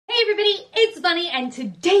everybody, and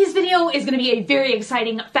today's video is going to be a very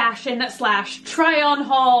exciting fashion slash try on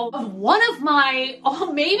haul of one of my,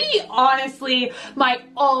 maybe honestly, my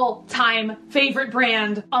all-time favorite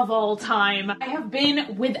brand of all time. I have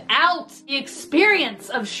been without the experience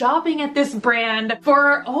of shopping at this brand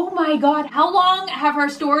for, oh my god, how long have our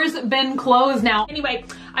stores been closed now? Anyway,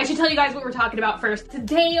 I should tell you guys what we're talking about first.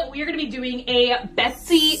 Today, we are going to be doing a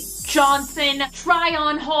Betsey Johnson try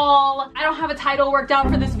on haul. I don't have a title worked out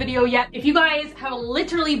for this video yet. If you guys have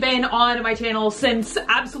literally been on my channel since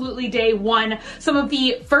absolutely day one, some of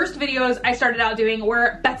the first videos I started out doing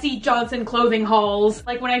were Betsey Johnson clothing hauls.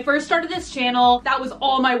 Like when I first started this channel, that was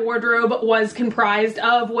all my wardrobe was comprised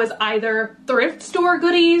of, was either thrift store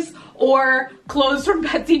goodies or clothes from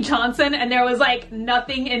Betsey Johnson, and there was like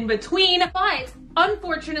nothing in between. But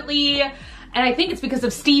unfortunately, and I think it's because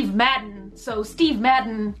of Steve Madden. So Steve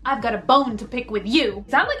Madden, I've got a bone to pick with you.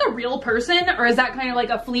 Is that like a real person, or is that kind of like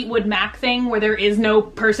a Fleetwood Mac thing where there is no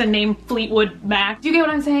person named Fleetwood Mac? Do you get what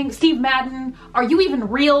I'm saying? Steve Madden, are you even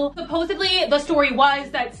real? Supposedly the story was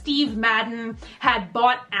that Steve Madden had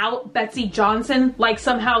bought out Betsey Johnson, like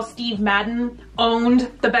somehow Steve Madden owned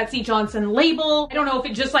the Betsey Johnson label. I don't know if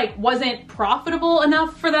it just like wasn't profitable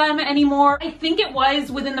enough for them anymore. I think it was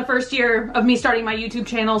within the first year of me starting my YouTube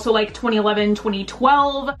channel, so like 2011,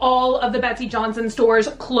 2012, all of the Betsey Johnson stores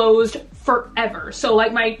closed forever. So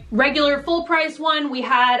like my regular full price one, we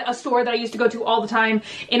had a store that I used to go to all the time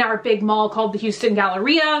in our big mall called the Houston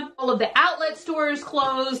Galleria. All of the outlet stores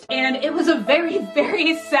closed, and it was a very,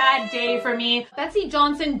 very sad day for me. Betsey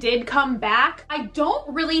Johnson did come back. I don't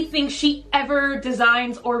really think she ever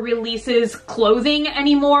designs or releases clothing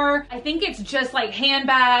anymore. I think it's just like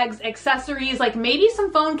handbags, accessories, like maybe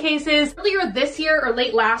some phone cases. Earlier this year or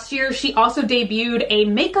late last year, she also debuted a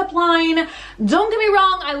makeup line. Don't get me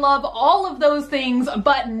wrong, I love all of those things,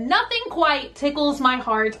 but nothing quite tickles my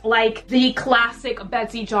heart like the classic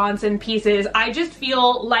Betsey Johnson pieces. I just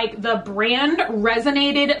feel like the brand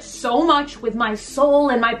resonated so much with my soul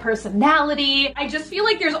and my personality. I just feel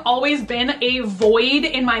like there's always been a void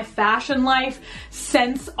in my fashion life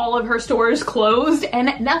since all of her stores closed,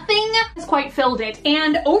 and nothing has quite filled it.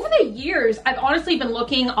 And over the years, I've honestly been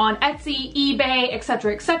looking on Etsy, eBay,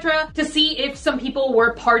 etc., to see if some people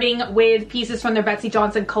were parting with pieces from their Betsey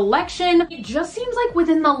Johnson collection. It just seems like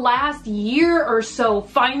within the last year or so,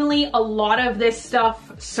 finally a lot of this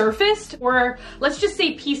stuff surfaced, or let's just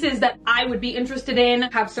say pieces that I would be interested in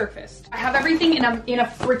have surfaced. I have everything in a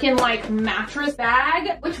freaking like mattress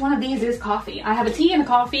bag. Which one of these is coffee? I have a tea and a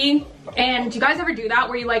coffee. And do you guys ever do that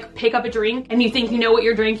where you like pick up a drink and you think you know what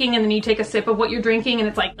you're drinking, and then you take a sip of what you're drinking and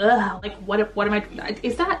it's like, ugh, like what am I,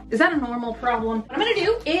 is that a normal problem? What I'm gonna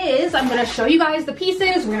do is I'm gonna show you guys the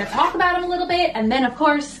pieces, we're gonna talk about them a little bit, and then of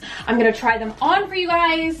course I'm gonna try them on for you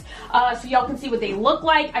guys so y'all can see what they look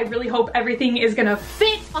like. I really hope everything is gonna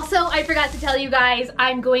fit. Also, I forgot to tell you guys,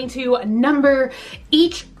 I'm going to number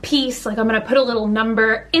each piece. Like I'm gonna put a little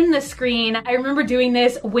number in the screen. I remember doing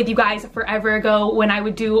this with you guys forever ago when I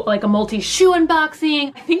would do like a multi-shoe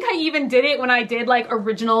unboxing. I think I even did it when I did like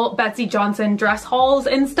original Betsey Johnson dress hauls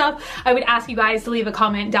and stuff. I would ask you guys to leave a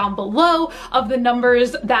comment down below of the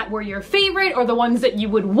numbers that were your favorite or the ones that you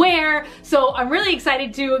would wear. So I'm really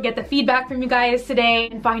excited to get the feedback from you guys today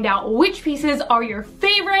and find out which pieces are your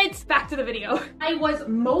favorites. Back to the video. I was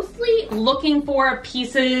mostly looking for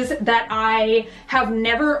pieces that I have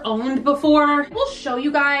never owned before. We'll show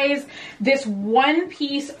you guys this one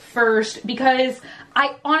piece first because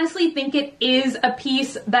I honestly think it is a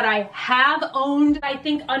piece that I have owned. I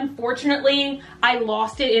think unfortunately I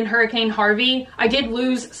lost it in Hurricane Harvey. I did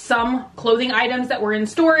lose some clothing items that were in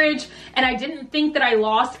storage, and I didn't think that I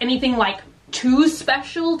lost anything like too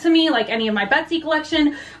special to me, like any of my Betsey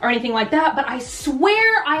collection or anything like that, but I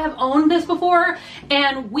swear I have owned this before,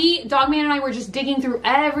 and Dogman and I were just digging through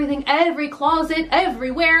everything, every closet,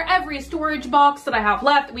 everywhere, every storage box that I have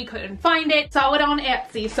left. We couldn't find it. Saw it on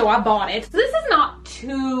Etsy, so I bought it. So this is not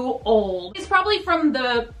too old. It's probably from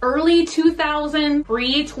the early 2000s,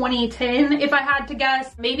 pre-2010, if I had to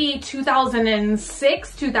guess. Maybe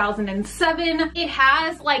 2006, 2007. It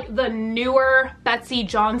has like the newer Betsey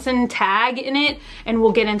Johnson tag in it, and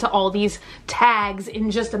we'll get into all these tags in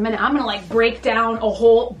just a minute. I'm gonna like break down a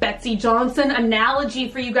whole Betsey Johnson analogy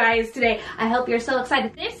for you guys today. I hope you're so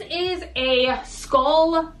excited. This is a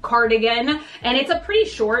skull cardigan, and it's a pretty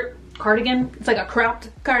short cardigan. It's like a cropped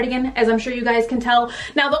cardigan, as I'm sure you guys can tell.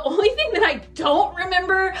 Now, the only thing that I don't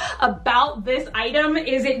remember about this item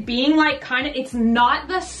is it being like it's not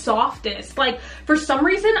the softest. Like, for some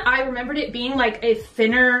reason, I remembered it being like a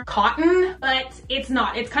thinner cotton, but it's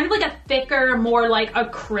not. It's kind of like a thicker, more like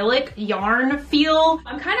acrylic yarn feel.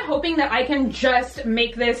 I'm kind of hoping that I can just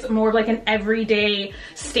make this more of like an everyday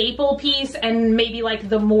staple piece, and maybe like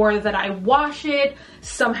the more that I wash it,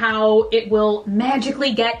 somehow it will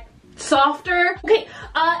magically get softer. Okay,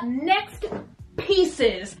 next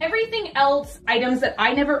pieces. Everything else, items that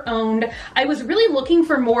I never owned. I was really looking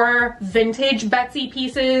for more vintage Betsey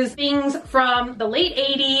pieces, things from the late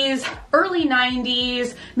 80s, early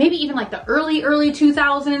 90s, maybe even like the early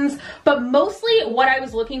 2000s, but mostly what I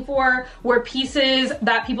was looking for were pieces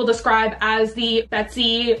that people describe as the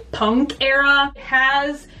Betsey punk era. It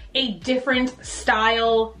has a different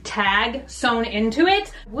style tag sewn into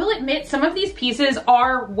it. Will admit some of these pieces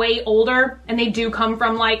are way older and they do come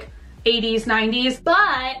from like 80s, 90s,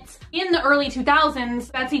 but in the early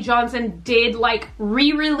 2000s, Betsey Johnson did like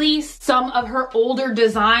re-release some of her older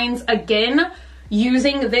designs again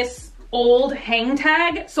using this old hang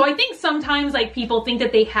tag. So I think sometimes like people think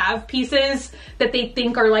that they have pieces that they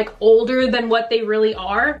think are like older than what they really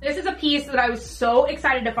are. This is a piece that I was so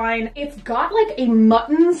excited to find. It's got like a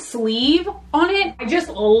mutton sleeve on it. I just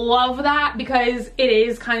love that because it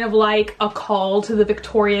is kind of like a call to the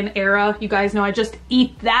Victorian era. You guys know I just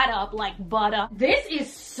eat that up like butter. This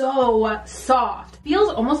is so soft. Feels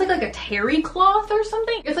almost like a terry cloth or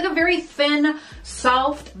something. It's like a very thin,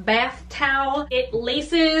 soft bath towel. It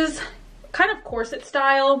laces kind of corset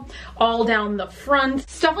style all down the front.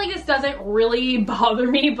 Stuff like this doesn't really bother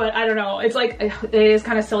me, but I don't know. It's like, it is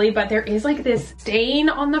kind of silly, but there is like this stain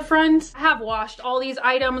on the front. I have washed all these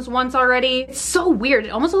items once already. It's so weird.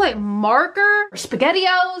 It almost looks like marker or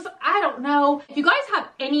SpaghettiOs. I don't know. If you guys have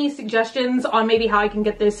any suggestions on maybe how I can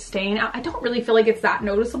get this stain out, I don't really feel like it's that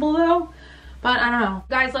noticeable though. But I don't know.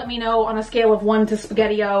 Guys, let me know on a scale of 1 to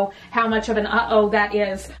SpaghettiO how much of an uh-oh that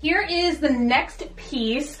is. Here is the next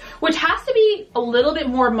piece, which has to be a little bit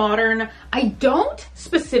more modern. I don't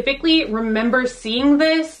specifically remember seeing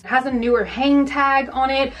this. It has a newer hang tag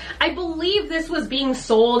on it. I believe this was being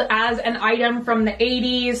sold as an item from the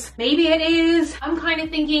 80s. Maybe it is. I'm kind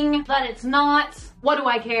of thinking that it's not. What do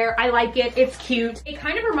I care? I like it. It's cute. It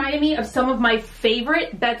kind of reminded me of some of my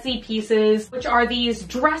favorite Betsey pieces, which are these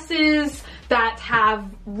dresses that have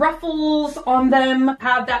ruffles on them.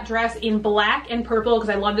 Have that dress in black and purple because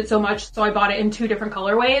I loved it so much, so I bought it in 2 different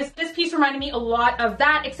colorways. This piece reminded me a lot of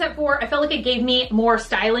that, except for I felt like it gave me more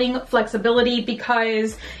styling flexibility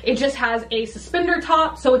because it just has a suspender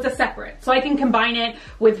top, so it's a separate. So I can combine it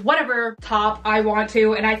with whatever top I want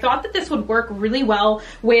to, and I thought that this would work really well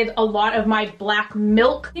with a lot of my black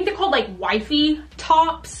milk. I think they're called like wifey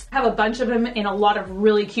tops. I have a bunch of them in a lot of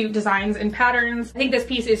really cute designs and patterns. I think this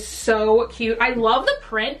piece is so cute. I love the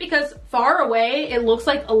print because far away it looks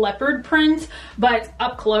like a leopard print, but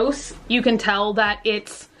up close you can tell that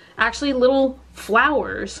it's actually little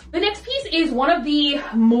flowers. The next piece is one of the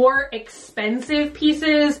more expensive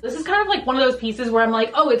pieces. This is kind of like one of those pieces where I'm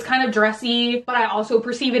like, oh, it's kind of dressy, but I also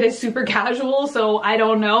perceive it as super casual, so I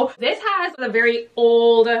don't know. This has a very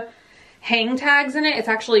old hang tags in it. It's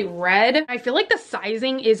actually red. I feel like the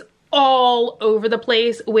sizing is all over the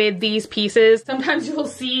place with these pieces. Sometimes you'll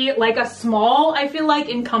see like a small, I feel like,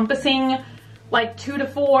 encompassing like 2 to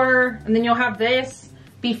 4, and then you'll have this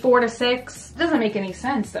be 4 to 6. It doesn't make any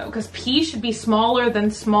sense though, because P should be smaller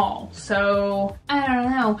than small. So I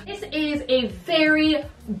don't know. This is a very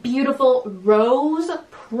beautiful rose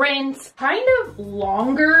print, kind of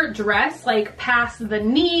longer dress, like past the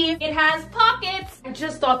knee. It has pockets. I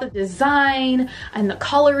just thought the design and the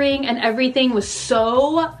coloring and everything was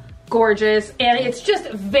so gorgeous, and it's just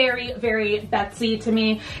very, very Betsey to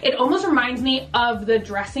me. It almost reminds me of the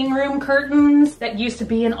dressing room curtains that used to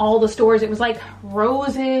be in all the stores. It was like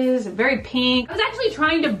roses, very pink. I was actually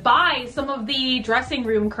trying to buy some of the dressing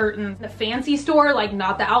room curtains. The fancy store, like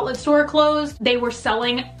not the outlet store, closed. They were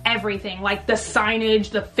selling everything, like the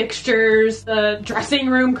signage, the fixtures, the dressing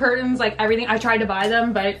room curtains, like everything. I tried to buy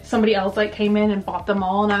them, but somebody else like came in and bought them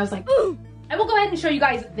all, and I was like, ooh. I will go ahead and show you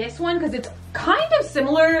guys this one because it's kind of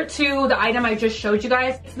similar to the item I just showed you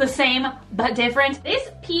guys. It's the same but different.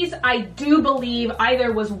 This piece I do believe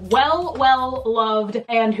either was well loved,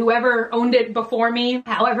 and whoever owned it before me,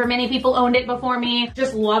 however many people owned it before me,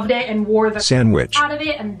 just loved it and wore the sandwich out of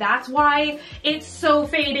it, and that's why it's so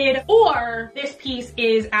faded. Or this piece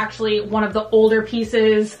is actually one of the older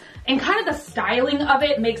pieces and kind of the styling of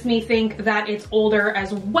it makes me think that it's older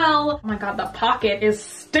as well. Oh my god, the pocket is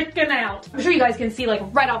sticking out. I'm sure you guys can see like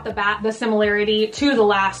right off the bat the similarity to the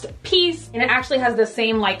last piece, and it actually has the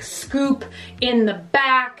same like scoop in the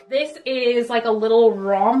back. This is like a little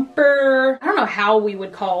romper. I don't know how we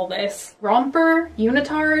would call this. Romper?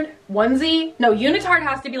 Unitard? Onesie? No, unitard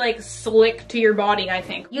has to be like slick to your body, I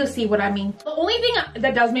think. You'll see what I mean. The only thing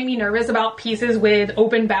that does make me nervous about pieces with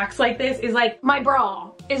open backs like this is like my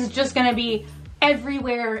bra is just gonna be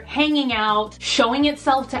everywhere, hanging out, showing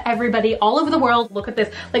itself to everybody all over the world. Look at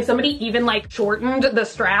this. Like somebody even like shortened the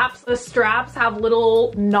straps. The straps have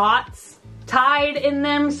little knots tied in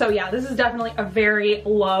them. So yeah, this is definitely a very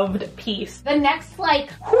loved piece. The next like,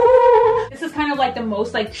 this is kind of like the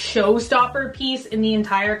most like showstopper piece in the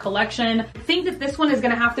entire collection. I think that this one is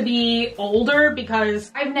gonna have to be older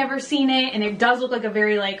because I've never seen it, and it does look like a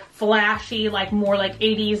very like flashy, like more like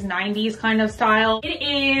 80s, 90s kind of style. It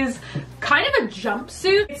is kind of a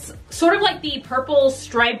jumpsuit. It's sort of like the purple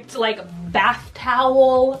striped like bath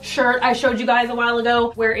towel shirt I showed you guys a while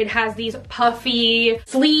ago, where it has these puffy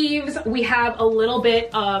sleeves. We have a little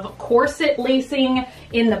bit of corset lacing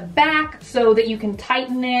in the back so that you can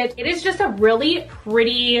tighten it. It is just a really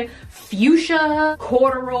pretty fuchsia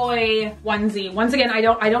corduroy onesie. Once again, I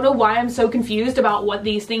don't know why I'm so confused about what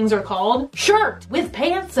these things are called. Shirt with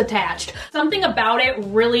pants attached. Something about it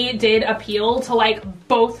really did appeal to like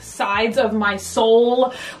both sides of my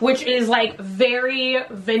soul, which is like very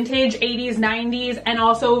vintage 80s, 90s, and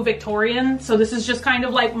also Victorian. So this is just kind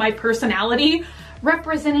of like my personality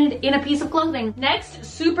represented in a piece of clothing. Next,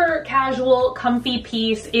 super casual, comfy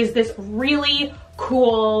piece is this really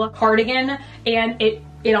cool cardigan, and it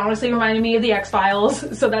honestly reminded me of the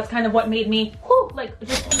X-Files, so that's kind of what made me like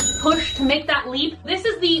just push to make that leap. This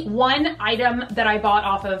is the one item that I bought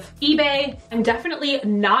off of eBay. I'm definitely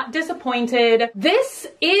not disappointed. This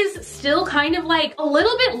is still kind of like a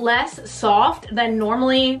little bit less soft than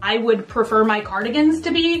normally I would prefer my cardigans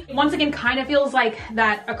to be. Once again, kind of feels like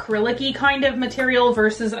that acrylic-y kind of material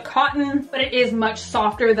versus a cotton, but it is much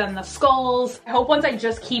softer than the skulls. I hope once I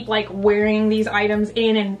just keep like wearing these items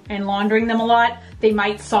in and laundering them a lot, they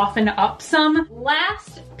might soften up some.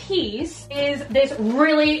 Last piece is this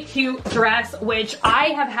really cute dress, which I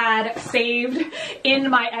have had saved in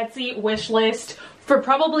my Etsy wish list for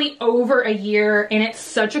probably over a year, and it's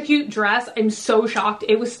such a cute dress. I'm so shocked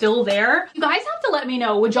it was still there. You guys have to let me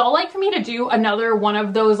know, would y'all like for me to do another one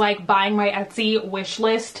of those like buying my Etsy wish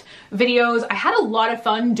list videos? I had a lot of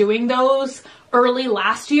fun doing those early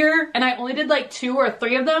last year, and I only did like 2 or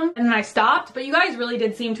 3 of them and then I stopped, but you guys really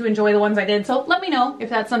did seem to enjoy the ones I did, so let me know if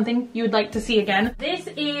that's something you would like to see again. This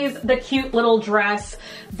is the cute little dress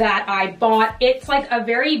that I bought. It's like a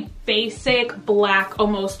very basic black,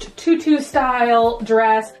 almost tutu style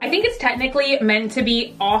dress. I think it's technically meant to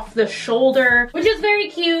be off the shoulder, which is very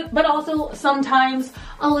cute, but also sometimes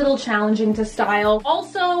a little challenging to style.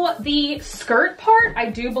 Also, the skirt part, I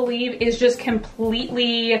do believe, is just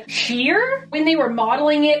completely sheer. When they were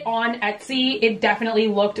modeling it on Etsy, it definitely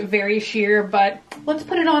looked very sheer, but let's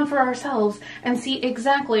put it on for ourselves and see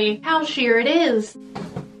exactly how sheer it is.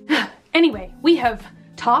 Anyway, we have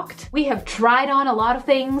talked. We have tried on a lot of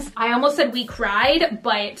things. I almost said we cried,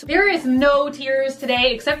 but there is no tears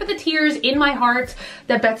today except for the tears in my heart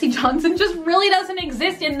that Betsey Johnson just really doesn't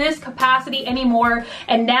exist in this capacity anymore.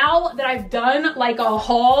 And now that I've done like a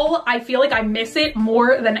haul, I feel like I miss it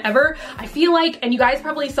more than ever. I feel like, and you guys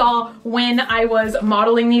probably saw when I was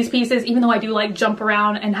modeling these pieces, even though I do like jump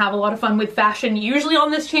around and have a lot of fun with fashion usually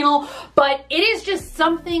on this channel, but it is just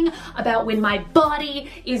something about when my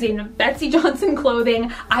body is in Betsey Johnson clothing.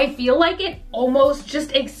 I feel like it almost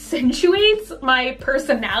just accentuates my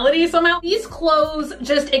personality somehow. These clothes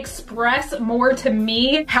just express more to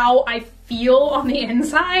me how I feel on the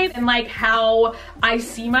inside and like how I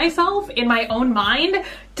see myself in my own mind.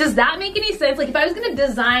 Does that make any sense? Like if I was gonna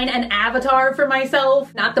design an avatar for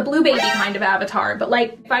myself, not the Blue Baby kind of avatar, but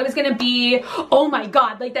like if I was gonna be, oh my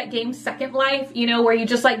god, like that game Second Life, you know, where you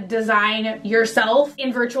just like design yourself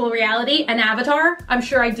in virtual reality, an avatar. I'm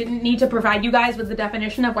sure I didn't need to provide you guys with the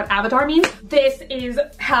definition of what avatar means. This is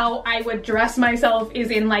how I would dress myself,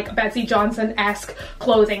 is in like Betsey Johnson-esque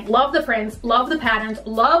clothing. Love the prints, love the patterns,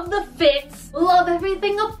 love the fits, love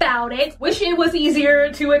everything about it. Wish it was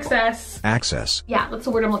easier to access. Yeah, that's the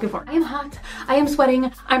word I'm looking for. I am hot, I am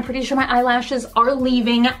sweating, I'm pretty sure my eyelashes are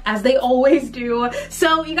leaving, as they always do.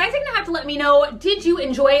 So you guys are gonna have to let me know, did you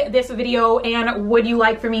enjoy this video and would you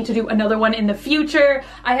like for me to do another one in the future?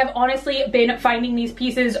 I have honestly been finding these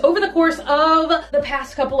pieces over the course of the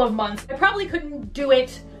past couple of months. I probably couldn't do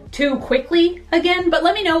it too quickly again, but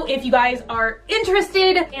let me know if you guys are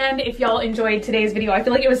interested and if y'all enjoyed today's video. I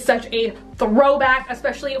feel like it was such a throwback,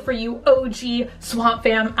 especially for you OG Swamp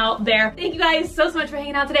fam out there. Thank you guys so much for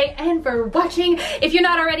hanging out today and for watching. If you're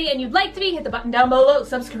not already and you'd like to be, hit the button down below,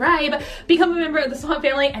 subscribe, become a member of the Swamp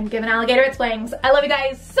family, and give an alligator its wings. I love you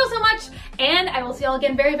guys so much, and I will see y'all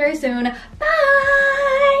again very, very soon.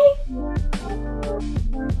 Bye!